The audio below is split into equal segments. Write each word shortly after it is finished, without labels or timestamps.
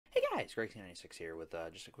guys, Greg96 here with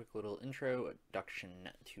just a quick little introduction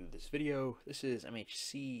to this video. This is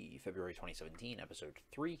MHC February 2017, episode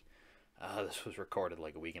 3. This was recorded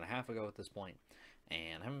like a week and a half ago at this point,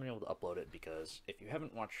 and I haven't been able to upload it because if you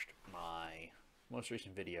haven't watched my most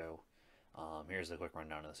recent video, here's a quick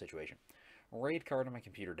rundown of the situation. A RAID card on my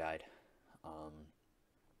computer died.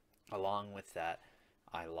 Along with that,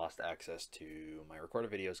 I lost access to my recorded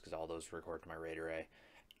videos because all those record to my RAID array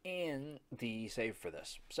and the save for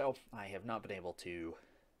this. So I have not been able to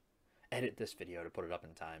edit this video to put it up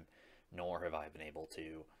in time, nor have I been able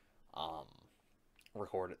to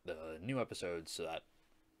record the new episodes so that,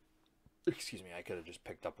 excuse me, I could have just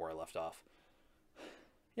picked up where I left off.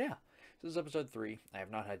 Yeah, this is episode 3. I have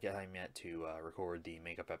not had time yet to record the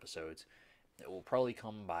makeup episodes. It will probably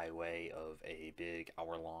come by way of a big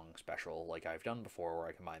hour-long special like I've done before, where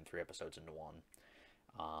I combine 3 episodes into one.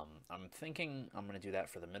 I'm thinking I'm going to do that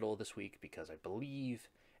for the middle of this week because I believe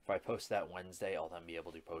if I post that Wednesday, I'll then be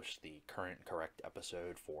able to post the current correct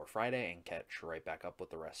episode for Friday and catch right back up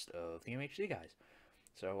with the rest of the MHC guys.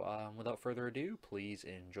 So without further ado, please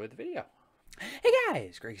enjoy the video. Hey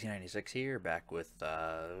guys, Greg96 here, back with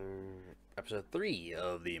episode 3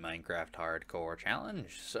 of the Minecraft Hardcore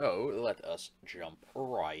Challenge. So let us jump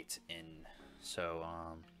right in. So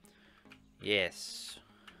yes.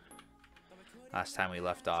 Last time we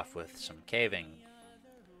left off with some caving,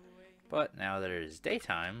 but now that it is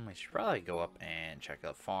daytime, we should probably go up and check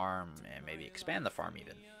the farm and maybe expand the farm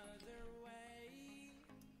even.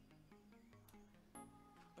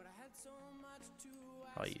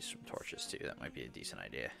 I'll use some torches too, that might be a decent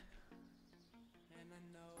idea.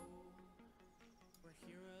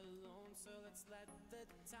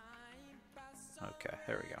 Okay,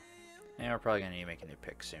 there we go. And we're probably going to need to make a new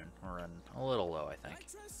pick soon. We're running a little low, I think.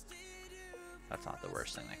 That's not the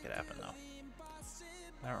worst thing that could happen, though.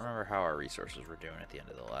 I don't remember how our resources were doing at the end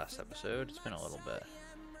of the last episode. It's been a little bit.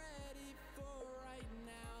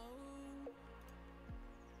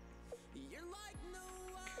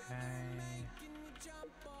 Okay.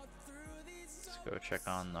 Let's go check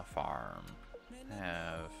on the farm.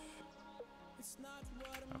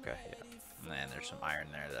 Okay, yeah. Man, there's some iron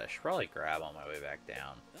there that I should probably grab on my way back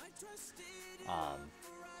down.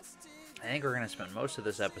 I think we're going to spend most of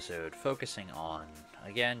this episode focusing on,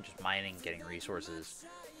 again, just mining, getting resources,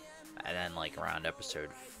 and then like around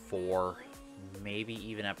episode 4, maybe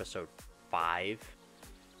even episode 5,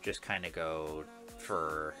 just kind of go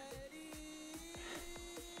for...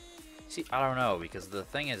 See, I don't know, because the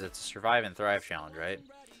thing is, it's a survive and thrive challenge, right?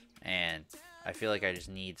 And I feel like I just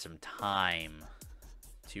need some time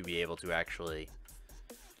to be able to actually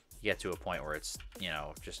get to a point where it's, you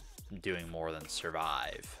know, just doing more than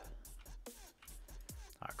survive.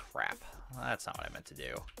 Oh crap, well, that's not what I meant to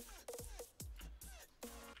do.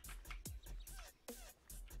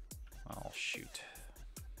 Oh shoot.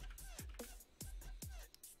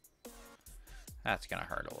 That's gonna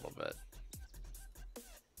hurt a little bit.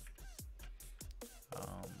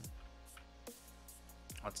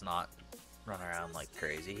 Let's not run around like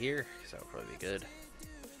crazy here, because that would probably be good.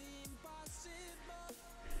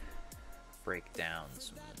 Break down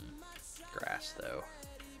some grass though.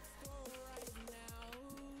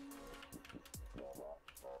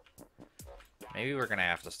 Maybe we're gonna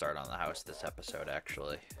have to start on the house this episode,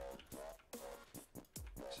 actually.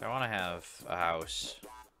 So I want to have a house,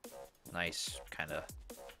 nice, kind of.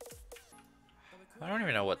 I don't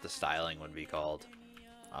even know what the styling would be called,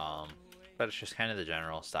 but it's just kind of the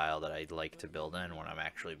general style that I'd like to build in when I'm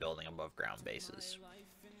actually building above ground bases.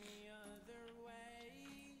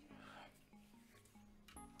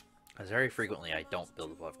 Because very frequently I don't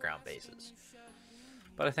build above ground bases,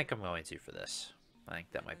 but I think I'm going to for this. I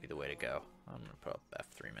think that might be the way to go. I'm going to put up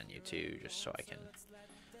F3 menu too, just so I can...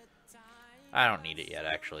 I don't need it yet,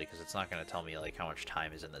 actually, because it's not going to tell me like how much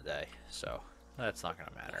time is in the day. So, that's not going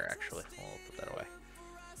to matter, actually. We'll put that away.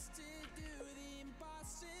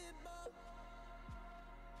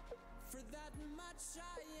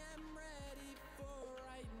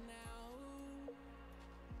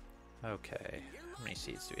 Okay. How many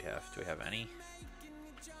seeds do we have? Do we have any?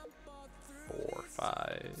 4,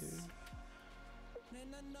 5...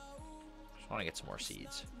 Just want to get some more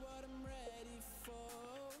seeds.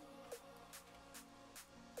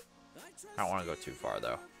 I don't want to go too far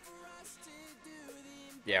though.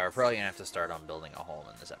 Yeah, we're probably gonna have to start on building a home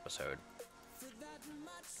in this episode,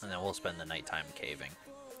 and then we'll spend the nighttime caving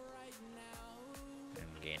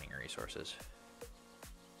and gaining resources.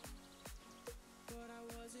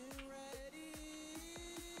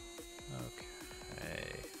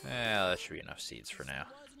 Okay, yeah, that should be enough seeds for now.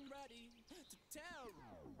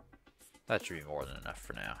 That should be more than enough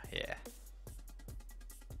for now, yeah.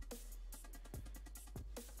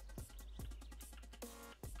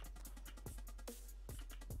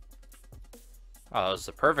 Oh, that was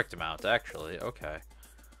the perfect amount, actually. Okay.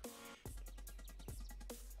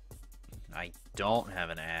 I don't have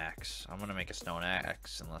an axe. I'm gonna make a stone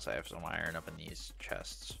axe unless I have some iron up in these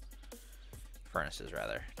chests. Furnaces,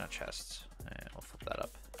 rather. Not chests. And we'll flip that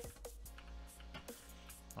up.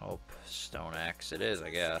 Oh, stone axe it is, I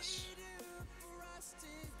guess.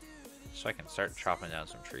 So I can start chopping down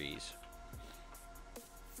some trees.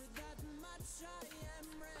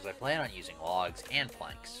 Because I plan on using logs and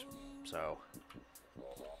planks. So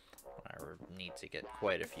I need to get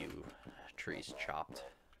quite a few trees chopped.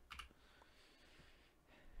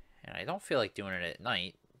 And I don't feel like doing it at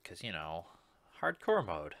night, because, you know, hardcore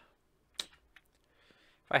mode.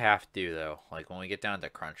 If I have to, though, like when we get down to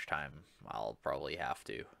crunch time, I'll probably have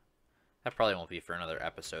to. That probably won't be for another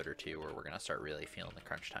episode or two where we're going to start really feeling the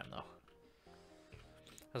crunch time, though.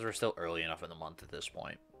 Because we're still early enough in the month at this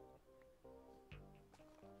point.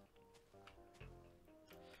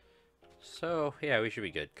 So, yeah, we should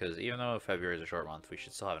be good, because even though February is a short month, we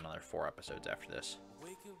should still have another 4 episodes after this.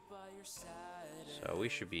 So we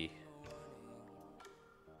should be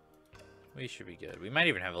good. We might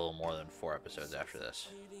even have a little more than 4 episodes after this.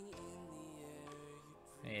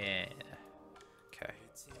 Yeah. Okay.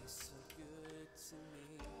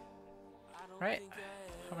 Right.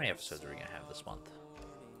 How many episodes are we gonna have this month?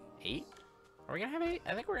 8? Are we gonna have 8?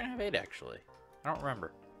 I think we're gonna have 8 actually. I don't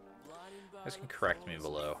remember. You guys can correct me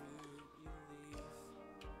below.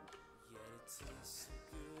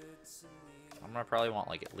 I'm gonna probably want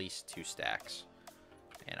like at least 2 stacks.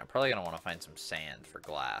 And I'm probably going to want to find some sand for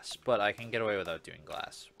glass. But I can get away without doing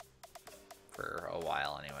glass. For a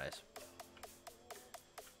while anyways.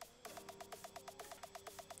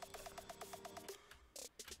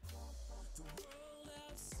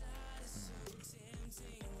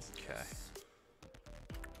 Okay.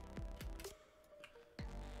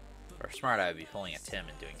 For smart, I would be pulling a Tim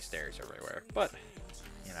and doing stairs everywhere. But,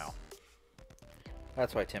 you know.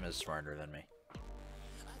 That's why Tim is smarter than me.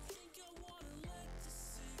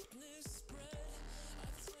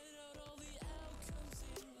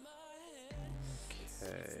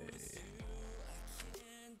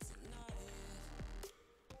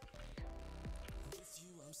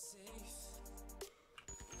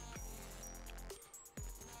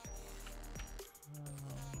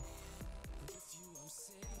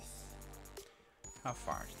 How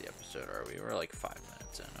far into the episode are we? We're like 5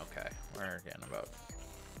 minutes in. Okay. We're getting about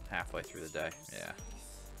halfway through the day. Yeah.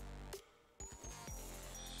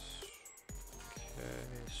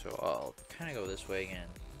 Okay, so I'll kind of go this way again.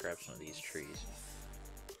 Grab some of these trees.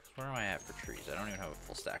 Where am I at for trees? I don't even have a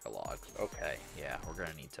full stack of logs. Okay, yeah, we're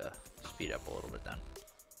going to need to speed up a little bit then.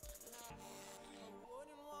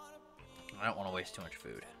 I don't want to waste too much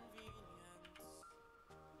food.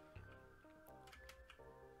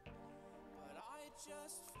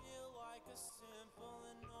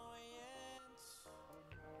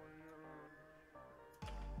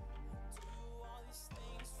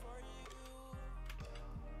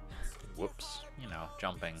 Whoops. You know,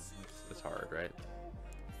 jumping is hard, right?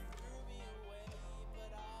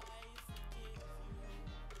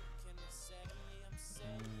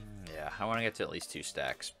 Yeah, I want to get to at least 2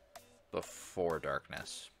 stacks before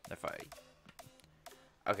darkness.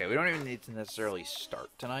 Okay, we don't even need to necessarily start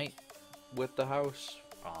tonight with the house.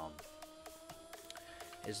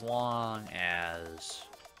 As long as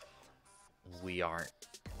we aren't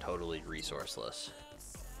totally resourceless.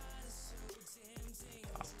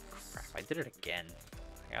 Oh, crap, I did it again.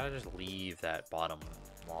 I gotta just leave that bottom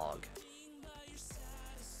log.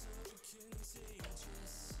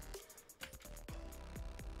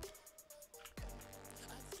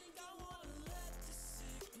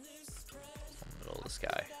 Middle of the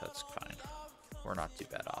sky, that's fine. We're not too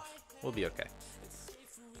bad off. We'll be okay.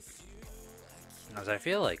 As I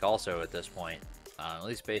feel like also at this point, at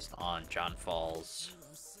least based on John Fall's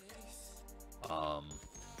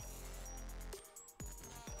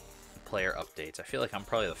player updates, I feel like I'm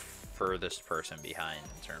probably the furthest person behind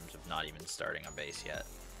in terms of not even starting a base yet.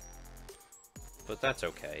 But that's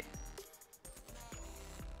okay.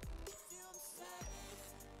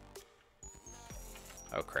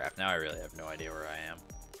 Oh crap, now I really have no idea where I am.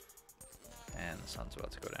 And the sun's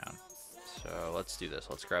about to go down. So let's do this.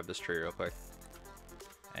 Let's grab this tree real quick.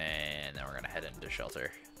 And then we're going to head into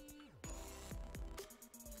shelter.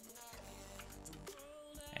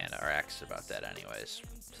 And our axe is about dead anyways.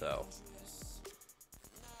 So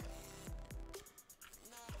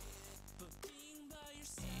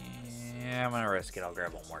yeah, I'm going to risk it. I'll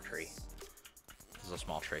grab one more tree. This is a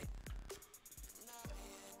small tree.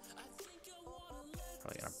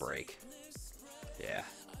 Probably going to break. Yeah.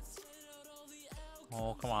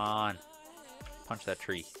 Oh, come on. Punch that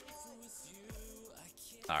tree.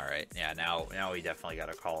 Alright, yeah, now we definitely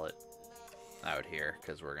gotta call it out here,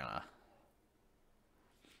 because we're gonna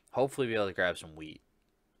hopefully be able to grab some wheat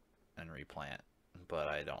and replant, but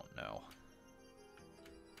I don't know.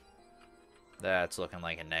 That's looking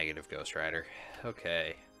like a negative Ghost Rider.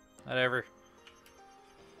 Okay, whatever.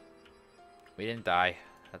 We didn't die.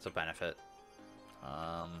 That's a benefit.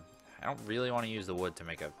 I don't really want to use the wood to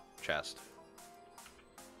make a chest.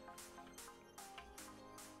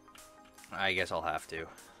 I guess I'll have to. Of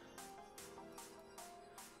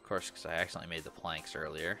course, because I accidentally made the planks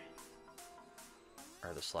earlier.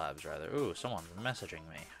 Or the slabs, rather. Ooh, someone's messaging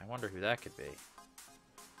me. I wonder who that could be.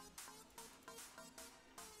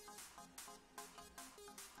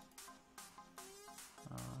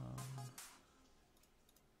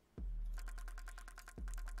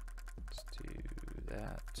 Let's do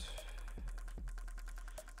that.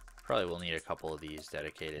 Probably will need a couple of these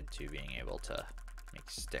dedicated to being able to make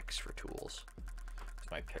sticks for tools.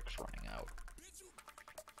 My pick's running out.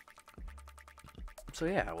 So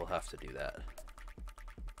yeah, we'll have to do that.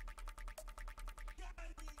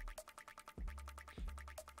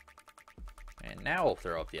 And now we'll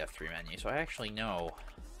throw up the F3 menu, so I actually know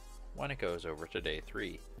when it goes over to day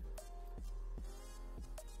 3.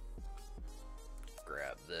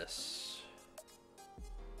 Grab this.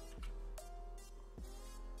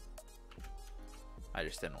 I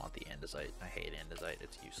just didn't want the andesite. I hate andesite.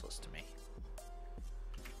 It's useless to me.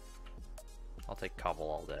 I'll take cobble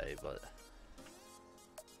all day, but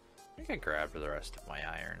I think I grabbed the rest of my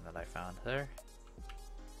iron that I found there.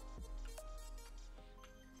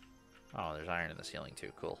 Oh, there's iron in the ceiling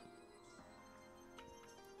too. Cool.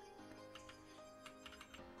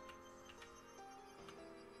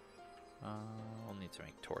 We'll need to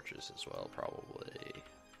make torches as well, probably.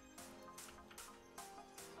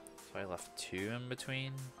 So I left 2 in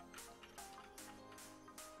between.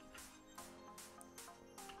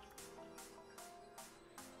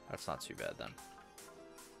 That's not too bad then.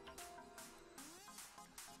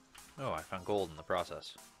 Oh, I found gold in the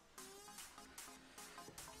process.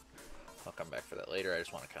 I'll come back for that later. I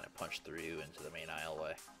just want to kind of punch through into the main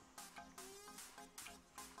aisleway.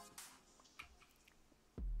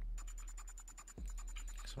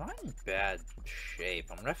 So I'm not in bad shape.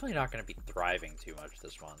 I'm definitely not going to be thriving too much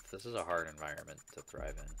this month. This is a hard environment to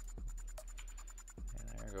thrive in.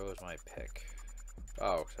 And there goes my pick.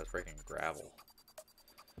 Oh, because I was breaking gravel.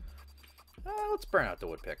 Let's burn out the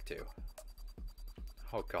wood pick too.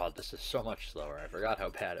 Oh god, this is so much slower. I forgot how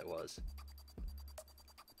bad it was.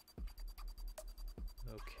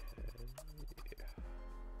 Okay.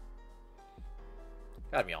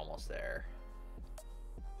 Gotta be almost there.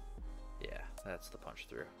 Yeah, that's the punch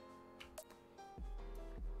through.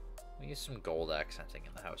 We use some gold accenting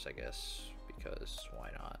in the house, I guess, because why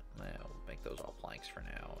not? We'll make those all planks for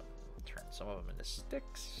now and turn some of them into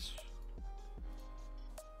sticks.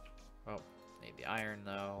 Oh, need the iron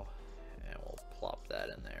though, and we'll plop that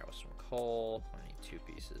in there with some coal. I need 2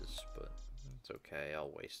 pieces, but it's okay.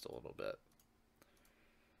 I'll waste a little bit.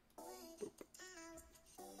 Boop.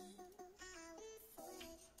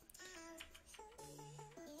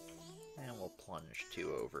 And we'll plunge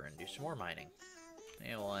 2 over and do some more mining.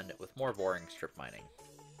 And we'll end it with more boring strip mining.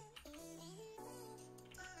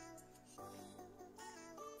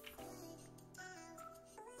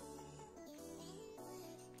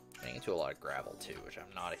 Getting into a lot of gravel too, which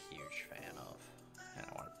I'm not a huge fan of. And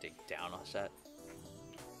I want to dig down a set.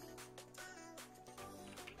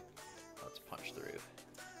 Let's punch through.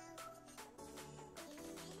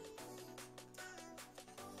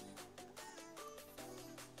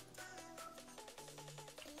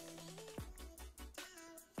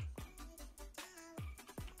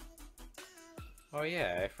 Oh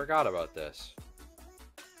yeah, I forgot about this.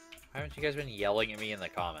 Why haven't you guys been yelling at me in the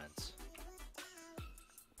comments?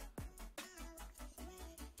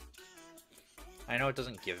 I know it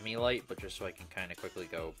doesn't give me light, but just so I can kind of quickly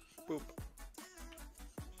go boop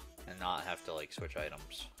and not have to like switch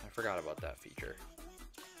items. I forgot about that feature.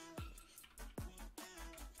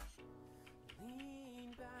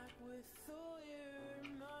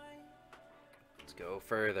 Let's go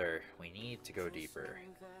further. We need to go deeper.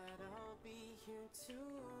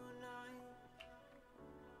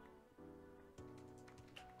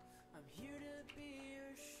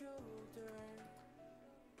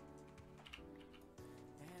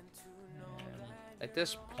 At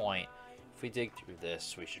this point, if we dig through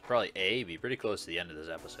this, we should probably A, be pretty close to the end of this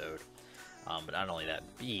episode. But not only that,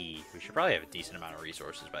 B, we should probably have a decent amount of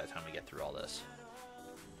resources by the time we get through all this.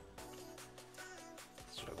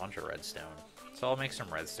 So a bunch of redstone. So I'll make some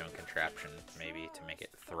redstone contraption, maybe, to make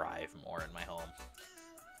it thrive more in my home.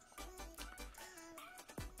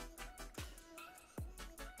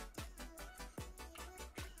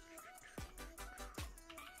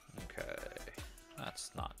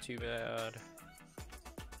 too bad.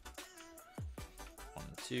 1,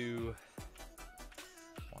 2.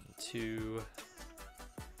 1, 2.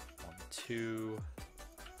 1, 2.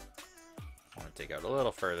 I want to take out a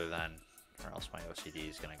little further then, or else my OCD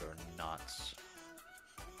is going to go nuts.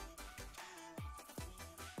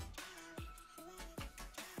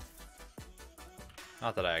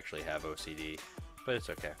 Not that I actually have OCD, but it's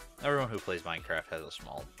okay. Everyone who plays Minecraft has a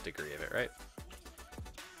small degree of it, right?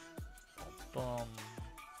 Boom.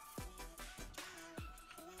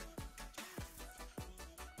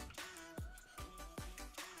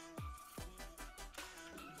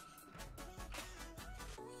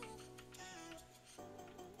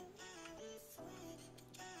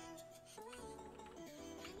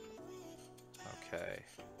 Okay.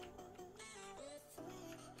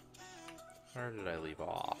 Where did I leave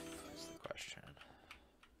off is the question.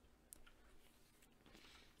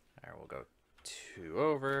 Alright, we'll go 2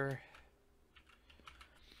 over.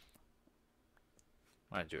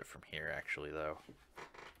 I'm going to do it from here actually though,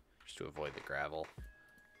 just to avoid the gravel.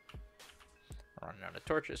 We're running out of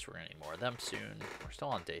torches, we're going to need more of them soon. We're still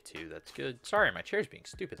on day 2, that's good. Sorry, my chair's being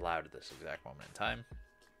stupid loud at this exact moment in time.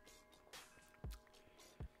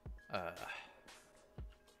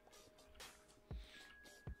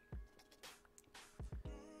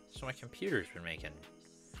 So my computer's been making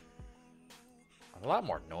a lot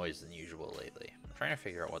more noise than usual lately. I'm trying to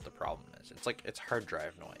figure out what the problem is. It's like, it's hard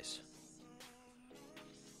drive noise.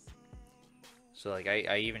 So like,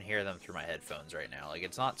 I even hear them through my headphones right now. Like,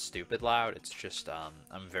 it's not stupid loud, it's just,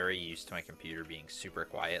 I'm very used to my computer being super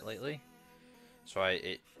quiet lately. So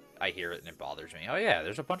I hear it and it bothers me. Oh yeah,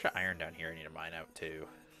 there's a bunch of iron down here I need to mine out too.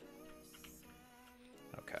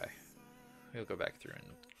 Okay. We'll go back through and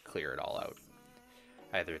clear it all out.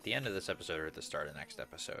 Either at the end of this episode or at the start of the next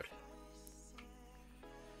episode.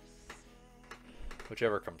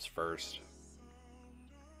 Whichever comes first.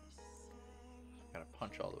 Gotta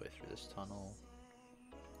punch all the way through this tunnel.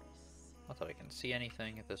 Not that I can see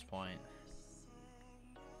anything at this point.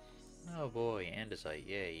 Oh boy, andesite,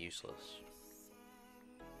 yay, useless.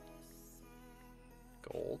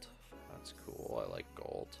 Gold, that's cool, I like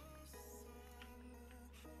gold.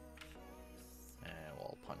 And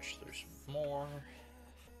we'll punch through some more.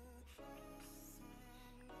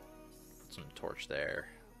 Put some torch there.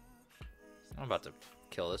 I'm about to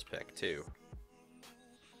kill this pick too.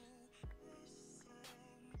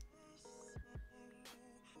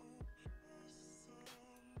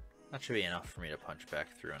 That should be enough for me to punch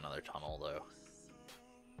back through another tunnel though.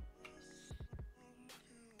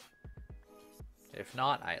 If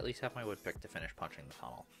not, I at least have my wood pick to finish punching the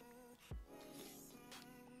tunnel.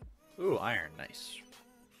 Ooh, iron, nice.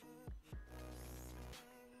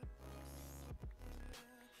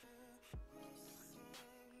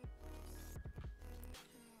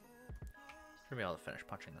 We're gonna be able to finish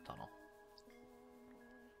punching the tunnel.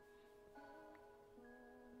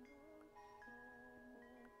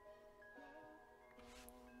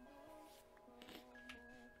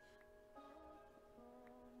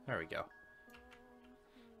 There we go.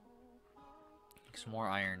 Some more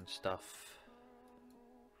iron stuff.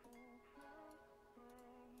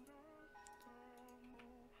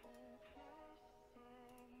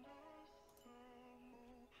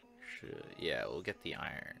 Yeah, we'll get the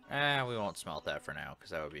iron. We won't smelt that for now, because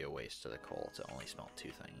that would be a waste of the coal to only smelt 2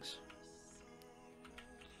 things.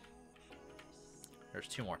 There's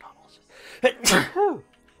 2 more tunnels.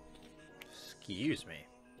 Excuse me.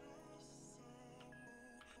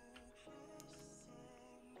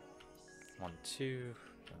 One, 2,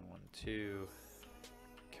 and 1, 2.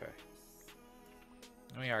 Okay.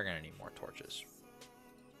 And we are going to need more torches.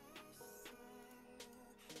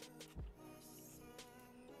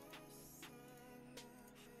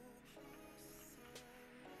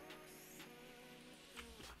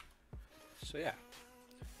 So yeah.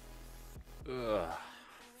 Ugh.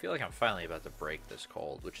 I feel like I'm finally about to break this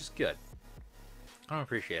cold, which is good. I don't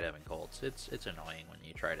appreciate having colds. It's annoying when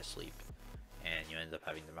you try to sleep and you end up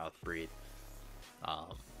having the mouth breathe.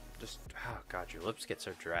 Oh god, your lips get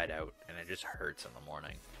so dried out and it just hurts in the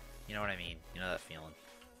morning. You know what I mean? You know that feeling?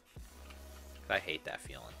 I hate that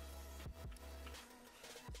feeling.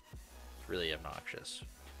 It's really obnoxious.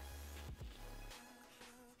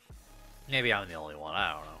 Maybe I'm the only one,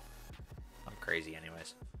 I don't know. I'm crazy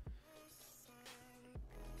anyways.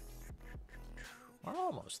 We're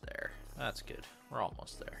almost there. That's good. We're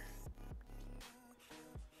almost there.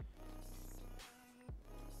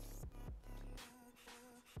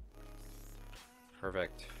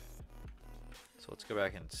 Perfect. So let's go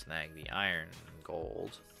back and snag the iron and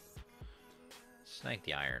gold. Snag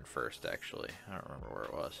the iron first, actually. I don't remember where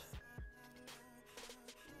it was.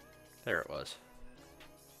 There it was.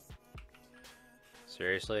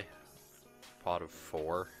 Seriously? Pot of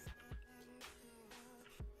 4?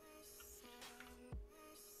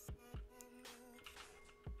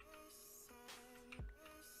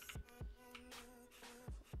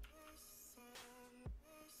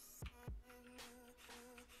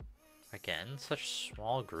 Again, such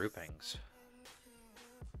small groupings.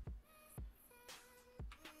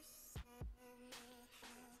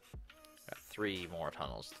 Got 3 more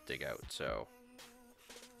tunnels to dig out, so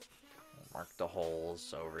we'll mark the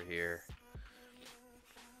holes over here.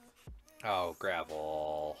 Oh,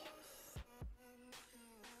 gravel.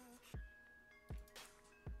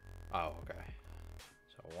 Oh, okay.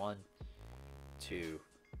 So 1, 2,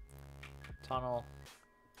 tunnel.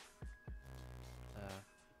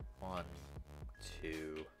 1,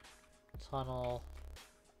 2, tunnel.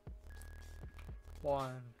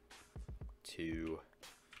 1, 2,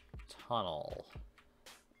 tunnel.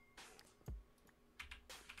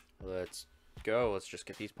 Let's go. Let's just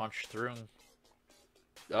get these punched through.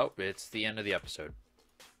 Oh, it's the end of the episode.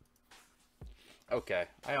 Okay,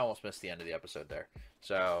 I almost missed the end of the episode there.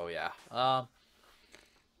 So, yeah.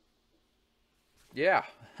 Yeah.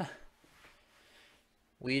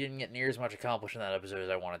 We didn't get near as much accomplished in that episode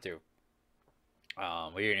as I wanted to.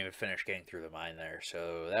 We didn't even finish getting through the mine there,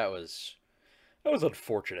 so that was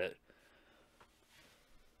unfortunate.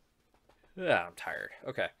 Yeah, I'm tired.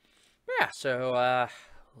 Okay. Yeah, so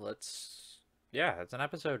that's an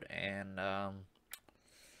episode, and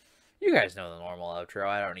you guys know the normal outro.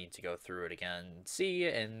 I don't need to go through it again. See you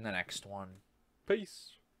in the next one.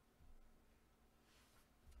 Peace.